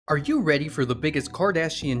Are you ready for the biggest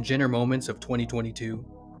Kardashian-Jenner moments of 2022?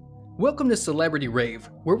 Welcome to Celebrity Rave,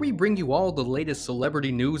 where we bring you all the latest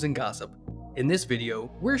celebrity news and gossip. In this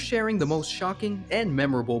video, we're sharing the most shocking and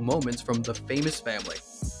memorable moments from the famous family.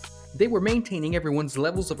 They were maintaining everyone's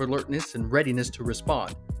levels of alertness and readiness to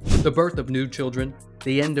respond. The birth of new children,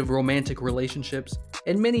 the end of romantic relationships,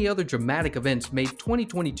 and many other dramatic events made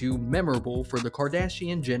 2022 memorable for the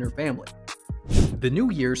Kardashian-Jenner family. The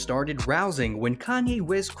new year started rousing when Kanye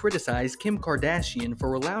West criticized Kim Kardashian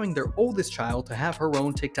for allowing their oldest child to have her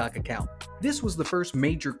own TikTok account. This was the first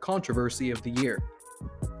major controversy of the year.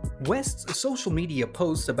 West's social media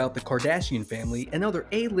posts about the Kardashian family and other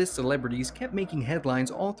A-list celebrities kept making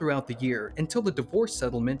headlines all throughout the year until the divorce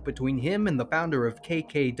settlement between him and the founder of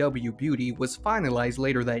KKW Beauty was finalized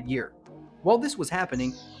later that year. While this was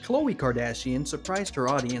happening, Khloe Kardashian surprised her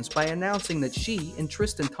audience by announcing that she and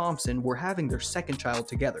Tristan Thompson were having their second child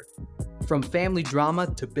together. From family drama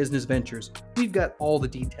to business ventures, we've got all the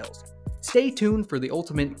details. Stay tuned for the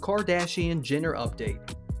ultimate Kardashian-Jenner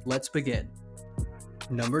update. Let's begin.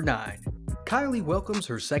 Number 9. Kylie welcomes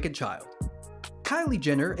her second child. Kylie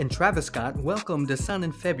Jenner and Travis Scott welcomed a son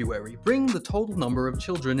in February, bringing the total number of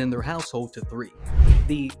children in their household to 3.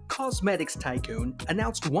 The cosmetics tycoon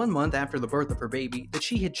announced 1 month after the birth of her baby that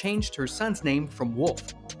she had changed her son's name from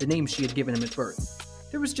Wolf, the name she had given him at birth.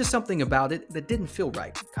 There was just something about it that didn't feel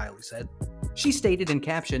right, Kylie said. She stated in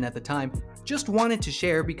caption at the time, "Just wanted to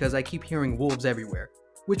share because I keep hearing wolves everywhere,"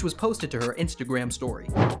 which was posted to her Instagram story.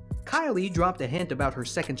 Kylie dropped a hint about her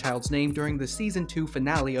second child's name during the season 2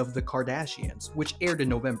 finale of The Kardashians, which aired in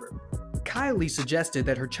November. Kylie suggested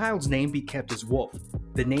that her child's name be kept as Wolf.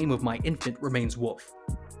 "The name of my infant remains Wolf.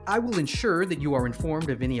 I will ensure that you are informed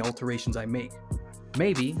of any alterations I make.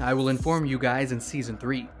 Maybe I will inform you guys in season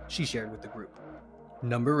 3, she shared with the group.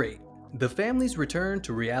 Number 8. The family's return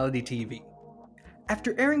to reality TV.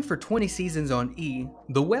 After airing for 20 seasons on E!,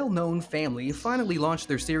 the well-known family finally launched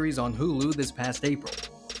their series on Hulu this past April.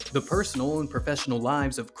 The personal and professional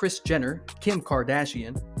lives of Kris Jenner, Kim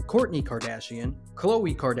Kardashian, Kourtney Kardashian,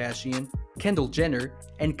 Khloe Kardashian, Kendall Jenner,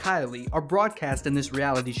 and Kylie are broadcast in this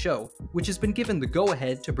reality show, which has been given the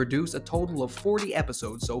go-ahead to produce a total of 40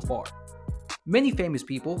 episodes so far. Many famous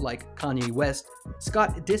people like Kanye West,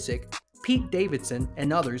 Scott Disick, Pete Davidson,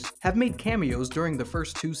 and others have made cameos during the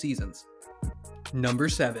first 2 seasons. Number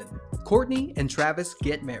 7. Kourtney and Travis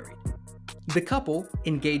get married. The couple,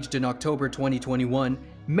 engaged in October 2021,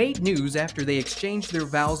 made news after they exchanged their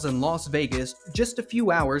vows in Las Vegas just a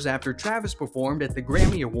few hours after Travis performed at the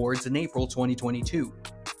Grammy Awards in April 2022.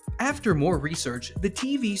 After more research, the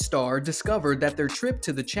TV star discovered that their trip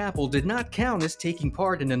to the chapel did not count as taking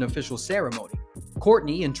part in an official ceremony.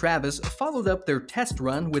 Kourtney and Travis followed up their test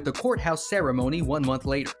run with a courthouse ceremony 1 month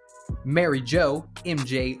later. Mary Jo,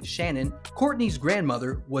 MJ Shannon, Kourtney's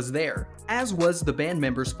grandmother, was there, as was the band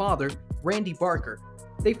member's father, Randy Barker.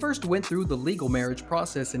 They first went through the legal marriage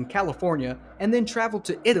process in California and then traveled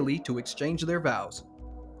to Italy to exchange their vows.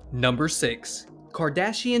 Number 6.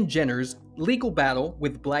 Kardashian-Jenner's legal battle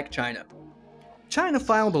with Blac Chyna. Chyna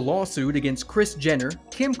filed a lawsuit against Kris Jenner,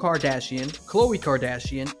 Kim Kardashian, Khloe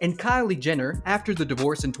Kardashian, and Kylie Jenner after the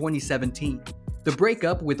divorce in 2017. The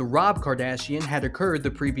breakup with Rob Kardashian had occurred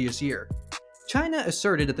the previous year. Chyna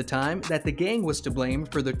asserted at the time that the gang was to blame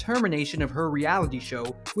for the termination of her reality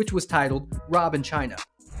show, which was titled Rob and Chyna.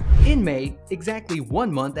 In May, exactly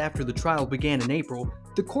 1 month after the trial began in April,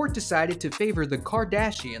 the court decided to favor the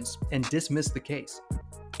Kardashians and dismissed the case.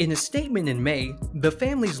 In a statement in May, the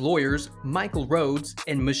family's lawyers, Michael Rhodes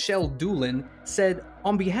and Michelle Doolin, said,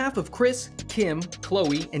 "On behalf of Kris, Kim,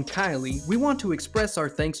 Khloe, and Kylie, we want to express our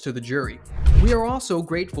thanks to the jury. We are also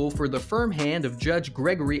grateful for the firm hand of Judge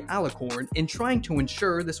Gregory Alicorn in trying to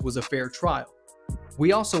ensure this was a fair trial.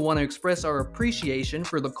 We also want to express our appreciation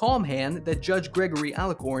for the calm hand that Judge Gregory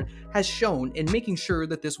Alicorn has shown in making sure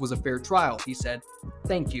that this was a fair trial," he said.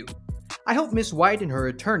 "Thank you. I hope Ms. White and her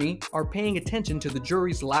attorney are paying attention to the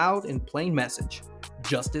jury's loud and plain message.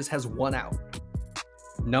 Justice has won out."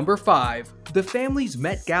 Number 5. The family's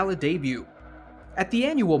Met Gala debut. At the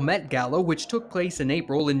annual Met Gala, which took place in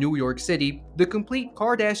April in New York City, the complete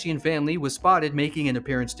Kardashian family was spotted making an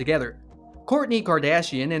appearance together. Kourtney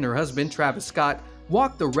Kardashian and her husband Travis Scott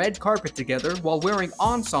walked the red carpet together while wearing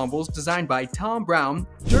ensembles designed by Thom Browne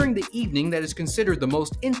during the evening that is considered the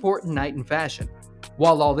most important night in fashion.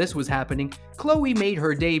 While all this was happening, Khloe made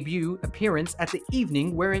her debut appearance at the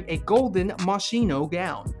evening wearing a golden Moschino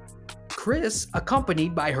gown. Kris,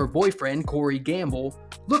 accompanied by her boyfriend Corey Gamble,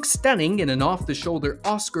 looked stunning in an off-the-shoulder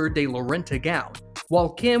Oscar de la Renta gown. While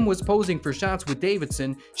Kim was posing for shots with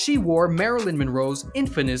Davidson, she wore Marilyn Monroe's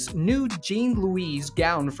infamous nude Jean Louise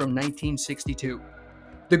gown from 1962.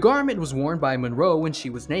 The garment was worn by Monroe when she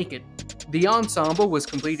was naked. The ensemble was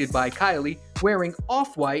completed by Kylie wearing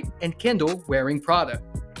Off-White and Kendall wearing Prada.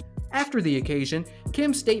 After the occasion,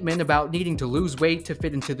 Kim's statement about needing to lose weight to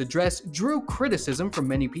fit into the dress drew criticism from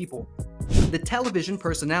many people. The television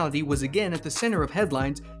personality was again at the center of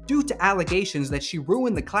headlines due to allegations that she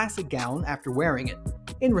ruined the classic gown after wearing it.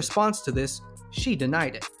 In response to this, she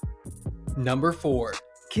denied it. Number 4.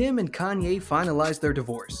 Kim and Kanye finalized their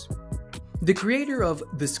divorce. The creator of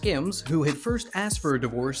The Skims, who had first asked for a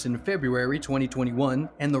divorce in February 2021,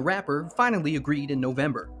 and the rapper finally agreed in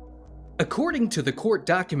November. According to the court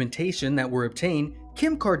documentation that were obtained,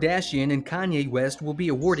 Kim Kardashian and Kanye West will be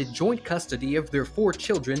awarded joint custody of their 4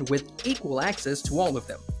 children with equal access to all of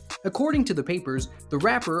them. According to the papers, the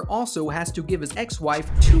rapper also has to give his ex-wife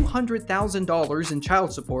 $200,000 in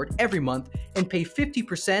child support every month and pay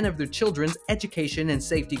 50% of their children's education and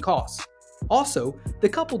safety costs. Also, the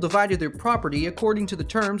couple divided their property according to the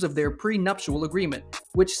terms of their prenuptial agreement,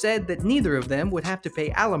 which said that neither of them would have to pay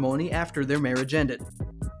alimony after their marriage ended.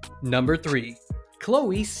 Number 3.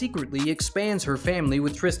 Khloe secretly expands her family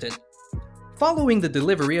with Tristan. Following the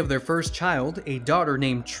delivery of their first child, a daughter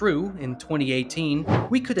named True, in 2018,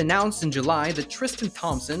 we could announce in July that Tristan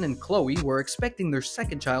Thompson and Khloe were expecting their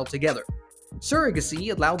second child together.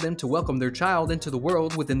 Surrogacy allowed them to welcome their child into the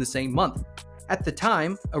world within the same month. At the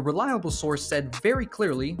time, a reliable source said very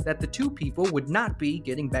clearly that the two people would not be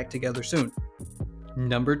getting back together soon.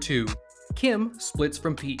 Number 2. Kim splits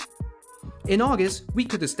from Pete. In August, we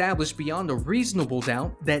could establish beyond a reasonable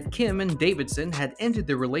doubt that Kim and Davidson had ended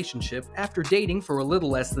their relationship after dating for a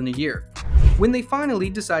little less than a year. When they finally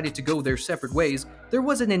decided to go their separate ways, there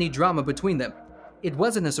wasn't any drama between them. It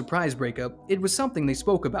wasn't a surprise breakup, it was something they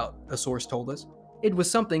spoke about, a source told us. It was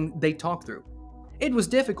something they talked through. It was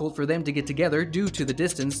difficult for them to get together due to the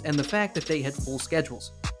distance and the fact that they had full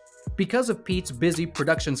schedules. Because of Pete's busy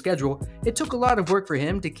production schedule, it took a lot of work for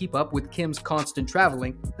him to keep up with Kim's constant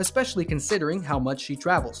traveling, especially considering how much she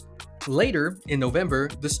travels. Later, in November,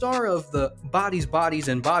 the star of the Bodies, Bodies,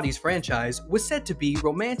 and Bodies franchise was said to be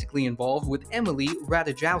romantically involved with Emily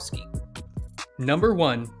Ratajkowski. Number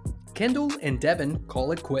 1. Kendall and Devin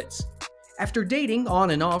call it quits. After dating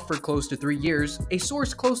on and off for close to 3 years, a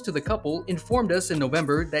source close to the couple informed us in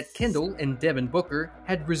November that Kendall and Devin Booker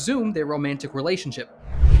had resumed their romantic relationship.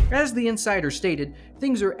 As the insider stated,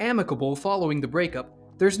 things are amicable following the breakup.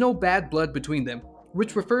 There's no bad blood between them,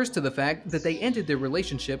 which refers to the fact that they ended their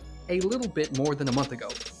relationship a little bit more than a month ago.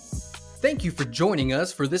 Thank you for joining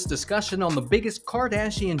us for this discussion on the biggest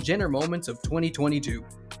Kardashian-Jenner moments of 2022.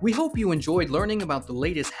 We hope you enjoyed learning about the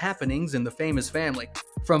latest happenings in the famous family.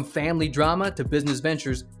 From family drama to business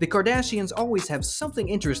ventures, the Kardashians always have something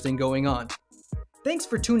interesting going on. Thanks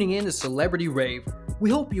for tuning in to Celebrity Rave.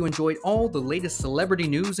 We hope you enjoyed all the latest celebrity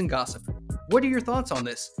news and gossip. What are your thoughts on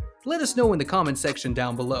this? Let us know in the comment section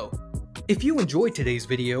down below. If you enjoyed today's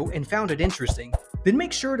video and found it interesting, then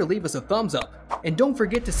make sure to leave us a thumbs up. And don't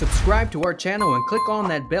forget to subscribe to our channel and click on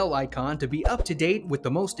that bell icon to be up to date with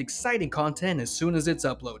the most exciting content as soon as it's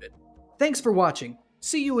uploaded. Thanks for watching.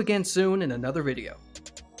 See you again soon in another video.